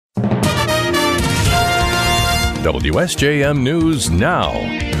WSJM News Now.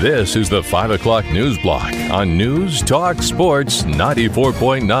 This is the 5 o'clock news block on News Talk Sports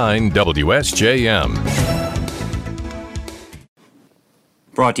 94.9 WSJM.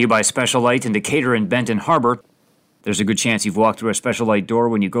 Brought to you by Special Light in Decatur and Benton Harbor. There's a good chance you've walked through a Special Light door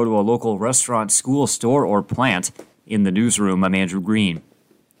when you go to a local restaurant, school, store, or plant. In the newsroom, I'm Andrew Green.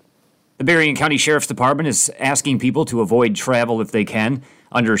 The Berrien County Sheriff's Department is asking people to avoid travel if they can.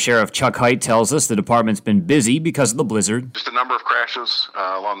 Under Sheriff Chuck Height tells us the department's been busy because of the blizzard. Just a number of crashes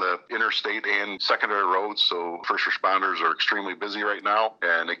along the interstate and secondary roads, so first responders are extremely busy right now.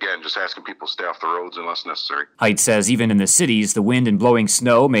 And again, just asking people to stay off the roads unless necessary. Height says even in the cities, the wind and blowing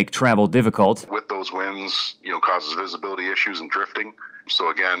snow make travel difficult. With those winds, causes visibility issues and drifting.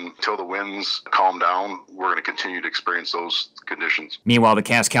 So again, until the winds calm down, we're going to continue to experience those conditions. Meanwhile, the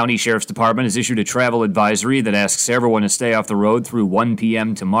Cass County Sheriff's Department has issued a travel advisory that asks everyone to stay off the road through 1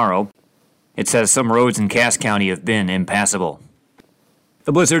 p.m. tomorrow. It says some roads in Cass County have been impassable.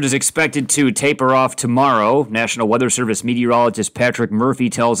 The blizzard is expected to taper off tomorrow. National Weather Service meteorologist Patrick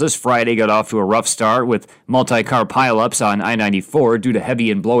Murphy tells us Friday got off to a rough start with multi-car pileups on I-94 due to heavy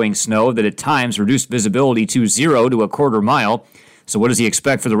and blowing snow that at times reduced visibility to 0 to a quarter mile. So what does he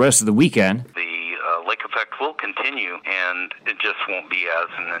expect for the rest of the weekend? The lake effect will continue, and it just won't be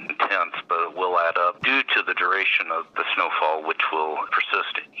as intense, but it will add up due to the duration of the snowfall, which will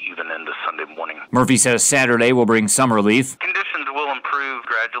persist even into Sunday morning. Murphy says Saturday will bring some relief. Conditions will improve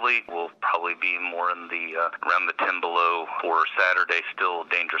gradually. We'll probably be more in the around the 10 below for Saturday, still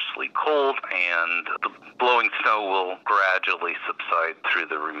dangerously cold, and the blowing snow will gradually subside through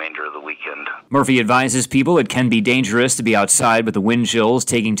the remainder of the weekend. Murphy advises people it can be dangerous to be outside with the wind chills,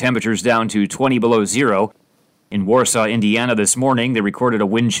 taking temperatures down to 20 below zero. In Warsaw, Indiana this morning, they recorded a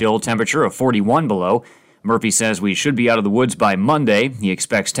wind chill temperature of 41 below. Murphy says we should be out of the woods by Monday. He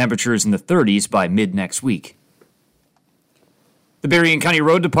expects temperatures in the 30s by mid-next week. The Berrien County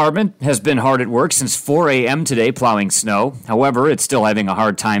Road Department has been hard at work since 4 a.m. today plowing snow. However, it's still having a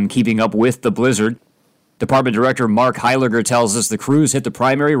hard time keeping up with the blizzard. Department Director Mark Heiliger tells us the crews hit the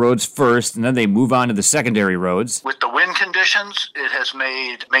primary roads first, and then they move on to the secondary roads. With the wind conditions, it has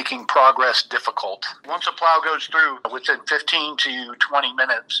made making progress difficult. Once a plow goes through, within 15 to 20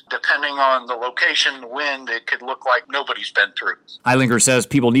 minutes, depending on the location, the wind, it could look like nobody's been through. Heiliger says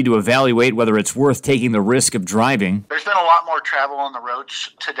people need to evaluate whether it's worth taking the risk of driving. There's been a lot more travel on the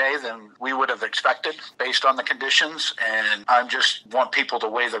roads today than we would have expected based on the conditions, and I just want people to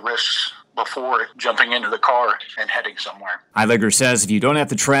weigh the risks before jumping into the car and heading somewhere. Heiliger says if you don't have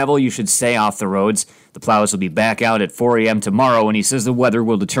to travel, you should stay off the roads. The plows will be back out at 4 a.m. tomorrow, and he says the weather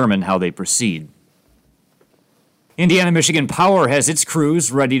will determine how they proceed. Indiana-Michigan Power has its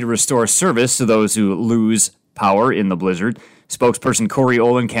crews ready to restore service to those who lose power in the blizzard. Spokesperson Corey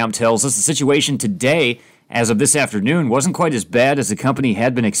Olenkamp tells us the situation today, as of this afternoon, wasn't quite as bad as the company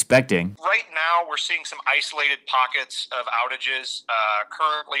had been expecting. Right now, we're seeing some isolated pockets of outages.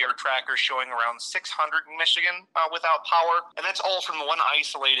 Currently, our tracker's showing around 600 in Michigan without power, and that's all from one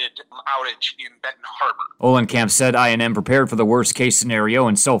isolated outage in Benton Harbor. Olenkamp said I&M prepared for the worst-case scenario,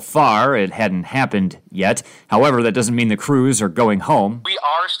 and so far, it hadn't happened yet. However, that doesn't mean the crews are going home. We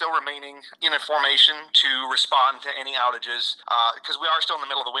are still remaining in a formation to respond to any outages because we are still in the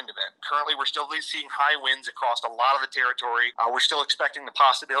middle of the wind event. Currently, we're still seeing high winds across a lot of the territory. We're still expecting the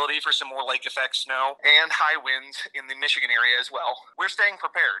possibility for some more lake effect snow and high winds in the Michigan area as well. We're staying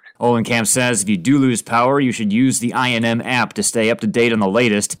prepared. Olenkamp says if you do lose power, you should use the I&M app to stay up to date on the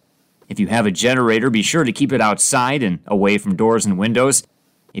latest. If you have a generator, be sure to keep it outside and away from doors and windows.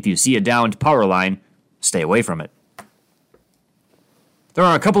 If you see a downed power line, stay away from it. There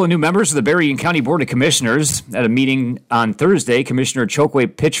are a couple of new members of the Berrien County Board of Commissioners. At a meeting on Thursday, Commissioner Chokwe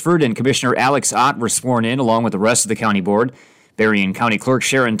Pitchford and Commissioner Alex Ott were sworn in along with the rest of the county board. Berrien County Clerk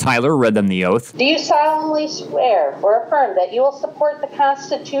Sharon Tyler read them the oath. Do you solemnly swear or affirm that you will support the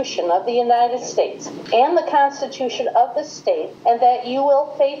Constitution of the United States and the Constitution of the state, and that you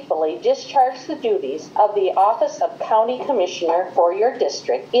will faithfully discharge the duties of the office of County Commissioner for your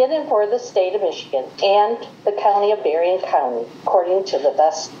district in and for the state of Michigan and the County of Berrien County, according to the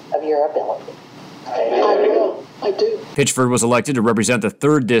best of your ability? I do. Pitchford was elected to represent the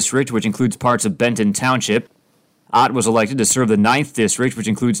 3rd District, which includes parts of Benton Township. Ott was elected to serve the 9th District, which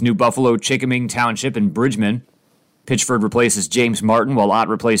includes New Buffalo, Chickiming Township, and Bridgman. Pitchford replaces James Martin, while Ott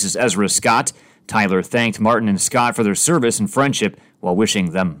replaces Ezra Scott. Tyler thanked Martin and Scott for their service and friendship while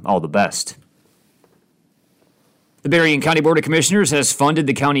wishing them all the best. The Berrien County Board of Commissioners has funded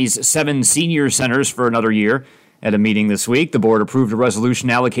the county's 7 senior centers for another year. At a meeting this week, the board approved a resolution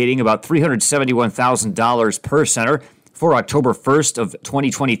allocating about $371,000 per center for October 1st of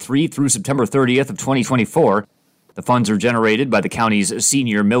 2023 through September 30th of 2024. The funds are generated by the county's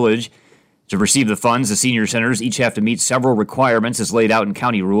senior millage. To receive the funds, the senior centers each have to meet several requirements as laid out in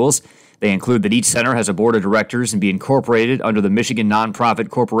county rules. They include that each center has a board of directors and be incorporated under the Michigan Nonprofit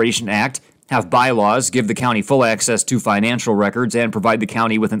Corporation Act, have bylaws, give the county full access to financial records, and provide the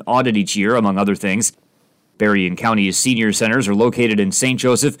county with an audit each year, among other things. Berrien County's senior centers are located in St.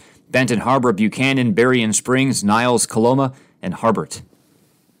 Joseph, Benton Harbor, Buchanan, Berrien Springs, Niles, Coloma, and Harbert.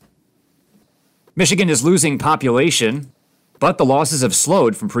 Michigan is losing population, but the losses have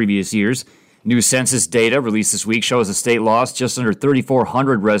slowed from previous years. New census data released this week shows the state lost just under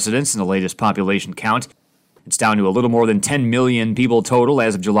 3,400 residents in the latest population count. It's down to a little more than 10 million people total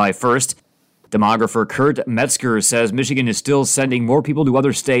as of July 1st. Demographer Kurt Metzger says Michigan is still sending more people to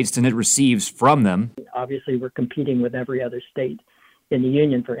other states than it receives from them. Obviously, we're competing with every other state in the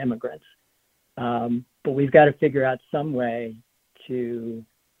union for immigrants. But we've got to figure out some way to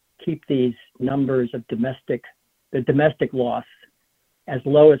keep these numbers of the domestic loss as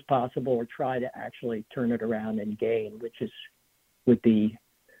low as possible, or try to actually turn it around and gain, which would be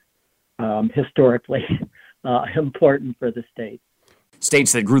historically important for the state.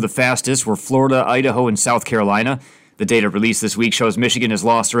 States that grew the fastest were Florida, Idaho, and South Carolina. The data released this week shows Michigan has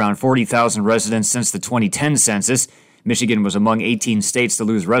lost around 40,000 residents since the 2010 census. Michigan was among 18 states to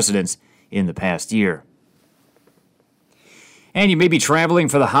lose residents in the past year. And you may be traveling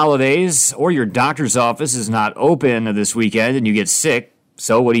for the holidays, or your doctor's office is not open this weekend and you get sick.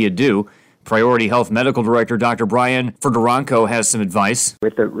 So what do? Priority Health Medical Director Dr. Brian Fedorenko has some advice.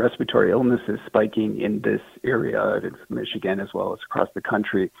 With the respiratory illnesses spiking in this area of Michigan as well as across the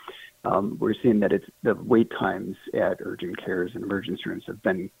country, we're seeing that the wait times at urgent cares and emergency rooms have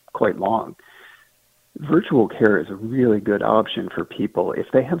been quite long. Virtual care is a really good option for people if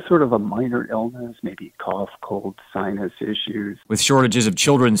they have sort of a minor illness, maybe cough, cold, sinus issues. With shortages of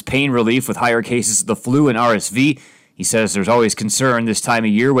children's pain relief with higher cases of the flu and RSV, he says there's always concern this time of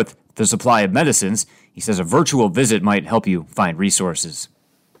year with the supply of medicines. He says a virtual visit might help you find resources.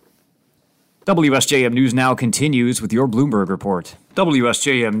 WSJM News Now continues with your Bloomberg Report.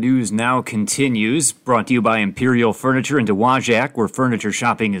 WSJM News Now continues, brought to you by Imperial Furniture in Dowagiac, where furniture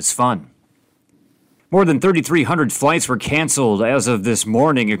shopping is fun. More than 3,300 flights were canceled as of this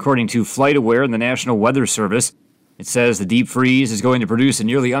morning, according to FlightAware and the National Weather Service. It says the deep freeze is going to produce a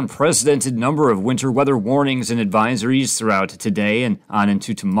nearly unprecedented number of winter weather warnings and advisories throughout today and on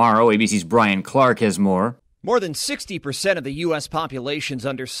into tomorrow. ABC's Brian Clark has more. More than 60% of the U.S. population's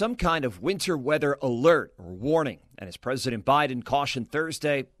under some kind of winter weather alert or warning. And as President Biden cautioned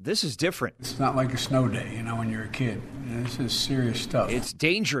Thursday, this is different. It's not like a snow day, when you're a kid. This is serious stuff. It's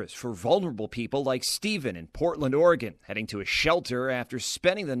dangerous for vulnerable people like Stephen in Portland, Oregon, heading to a shelter after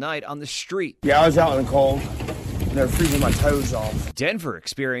spending the night on the street. Yeah, I was out in the cold. They're freezing my toes off. Denver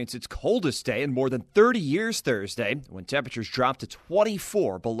experienced its coldest day in more than 30 years Thursday, when temperatures dropped to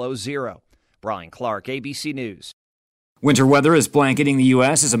 24 below zero. Brian Clark, ABC News. Winter weather is blanketing the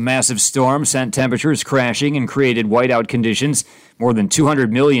U.S. as a massive storm sent temperatures crashing and created whiteout conditions. More than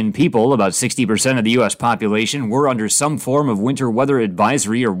 200 million people, about 60% of the U.S. population, were under some form of winter weather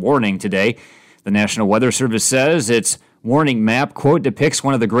advisory or warning today. The National Weather Service says its warning map, quote, depicts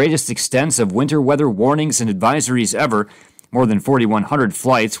one of the greatest extents of winter weather warnings and advisories ever. More than 4,100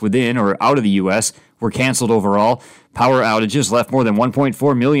 flights within or out of the U.S. were canceled overall. Power outages left more than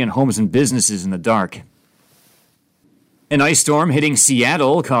 1.4 million homes and businesses in the dark. An ice storm hitting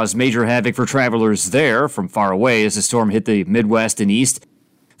Seattle caused major havoc for travelers there from far away as the storm hit the Midwest and East.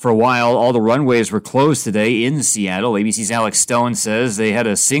 For a while, all the runways were closed today in Seattle. ABC's Alex Stone says they had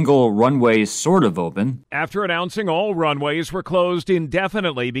a single runway sort of open. After announcing all runways were closed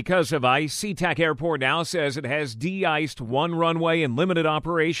indefinitely because of ice, SeaTac Airport now says it has de-iced one runway and limited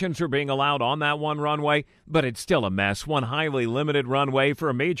operations are being allowed on that one runway. But it's still a mess. One highly limited runway for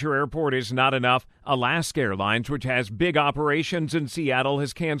a major airport is not enough. Alaska Airlines, which has big operations in Seattle,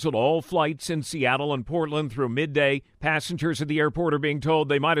 has canceled all flights in Seattle and Portland through midday. Passengers at the airport are being told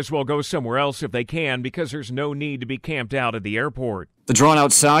they might as well go somewhere else if they can because there's no need to be camped out at the airport. The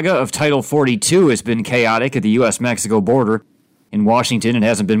drawn-out saga of Title 42 has been chaotic at the U.S.-Mexico border. In Washington, it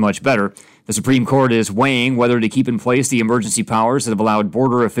hasn't been much better. The Supreme Court is weighing whether to keep in place the emergency powers that have allowed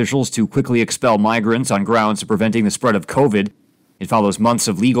border officials to quickly expel migrants on grounds of preventing the spread of COVID. It follows months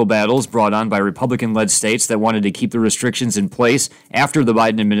of legal battles brought on by Republican-led states that wanted to keep the restrictions in place after the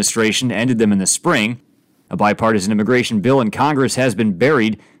Biden administration ended them in the spring. A bipartisan immigration bill in Congress has been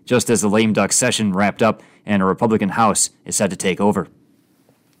buried just as the lame duck session wrapped up and a Republican House is set to take over.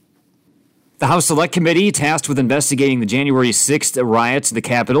 The House Select Committee, tasked with investigating the January 6th riots at the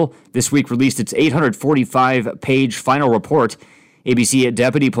Capitol, this week released its 845-page final report. ABC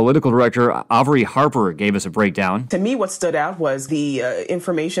Deputy Political Director Avery Harper gave us a breakdown. To me, what stood out was the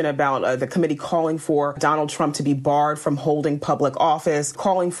information about the committee calling for Donald Trump to be barred from holding public office,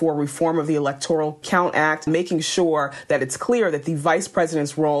 calling for reform of the Electoral Count Act, making sure that it's clear that the vice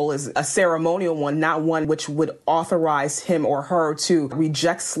president's role is a ceremonial one, not one which would authorize him or her to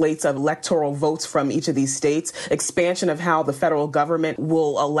reject slates of electoral votes from each of these states, expansion of how the federal government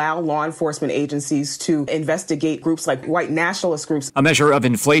will allow law enforcement agencies to investigate groups like white nationalist groups. A measure of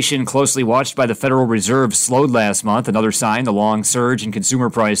inflation closely watched by the Federal Reserve slowed last month. Another sign the long surge in consumer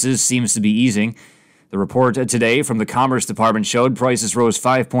prices seems to be easing. The report today from the Commerce Department showed prices rose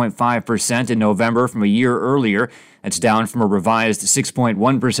 5.5% in November from a year earlier. That's down from a revised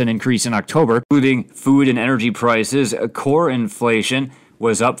 6.1% increase in October. Including food and energy prices, core inflation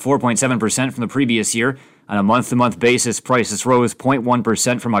was up 4.7% from the previous year. On a month-to-month basis, prices rose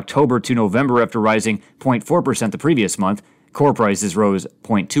 0.1% from October to November after rising 0.4% the previous month. Core prices rose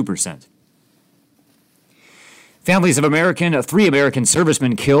 0.2%. Families of three American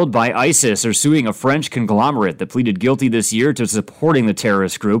servicemen killed by ISIS are suing a French conglomerate that pleaded guilty this year to supporting the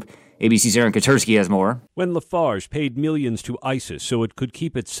terrorist group. ABC's Aaron Katersky has more. When Lafarge paid millions to ISIS so it could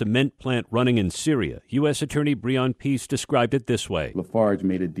keep its cement plant running in Syria, U.S. Attorney Breon Peace described it this way. Lafarge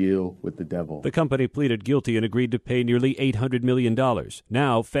made a deal with the devil. The company pleaded guilty and agreed to pay nearly $800 million.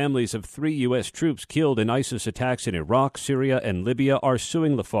 Now, families of 3 U.S. troops killed in ISIS attacks in Iraq, Syria, and Libya are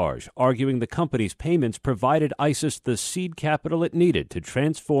suing Lafarge, arguing the company's payments provided ISIS the seed capital it needed to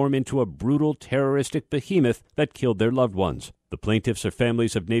transform into a brutal terroristic behemoth that killed their loved ones. The plaintiffs are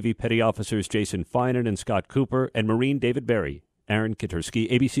families of Navy Petty Officers Jason Finan and Scott Cooper and Marine David Berry. Aaron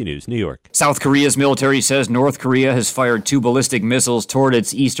Katersky, ABC News, New York. South Korea's military says North Korea has fired 2 ballistic missiles toward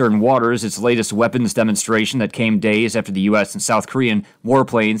its eastern waters, its latest weapons demonstration that came days after the U.S. and South Korean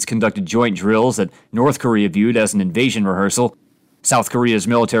warplanes conducted joint drills that North Korea viewed as an invasion rehearsal. South Korea's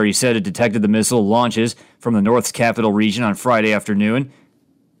military said it detected the missile launches from the North's capital region on Friday afternoon.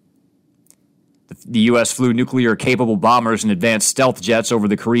 The U.S. flew nuclear-capable bombers and advanced stealth jets over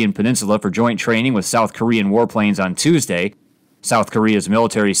the Korean peninsula for joint training with South Korean warplanes on Tuesday. South Korea's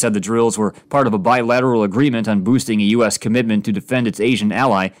military said the drills were part of a bilateral agreement on boosting a U.S. commitment to defend its Asian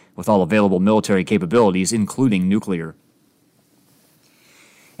ally with all available military capabilities, including nuclear.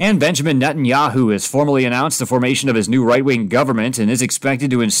 And Benjamin Netanyahu has formally announced the formation of his new right-wing government and is expected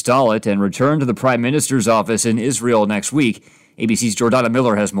to install it and return to the prime minister's office in Israel next week. ABC's Jordana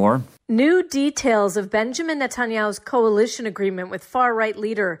Miller has more. New details of Benjamin Netanyahu's coalition agreement with far-right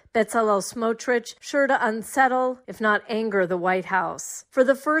leader Bezalel Smotrich sure to unsettle, if not anger, the White House. For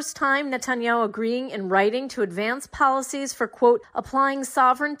the first time, Netanyahu agreeing in writing to advance policies for, quote, applying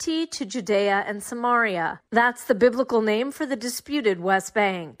sovereignty to Judea and Samaria. That's the biblical name for the disputed West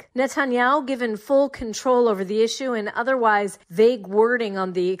Bank. Netanyahu given full control over the issue and otherwise vague wording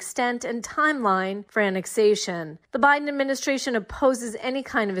on the extent and timeline for annexation. The Biden administration opposes any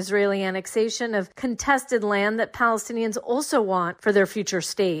kind of Israeli annexation of contested land that Palestinians also want for their future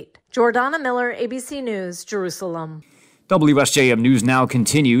state. Jordana Miller, ABC News, Jerusalem. WSJM News Now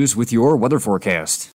continues with your weather forecast.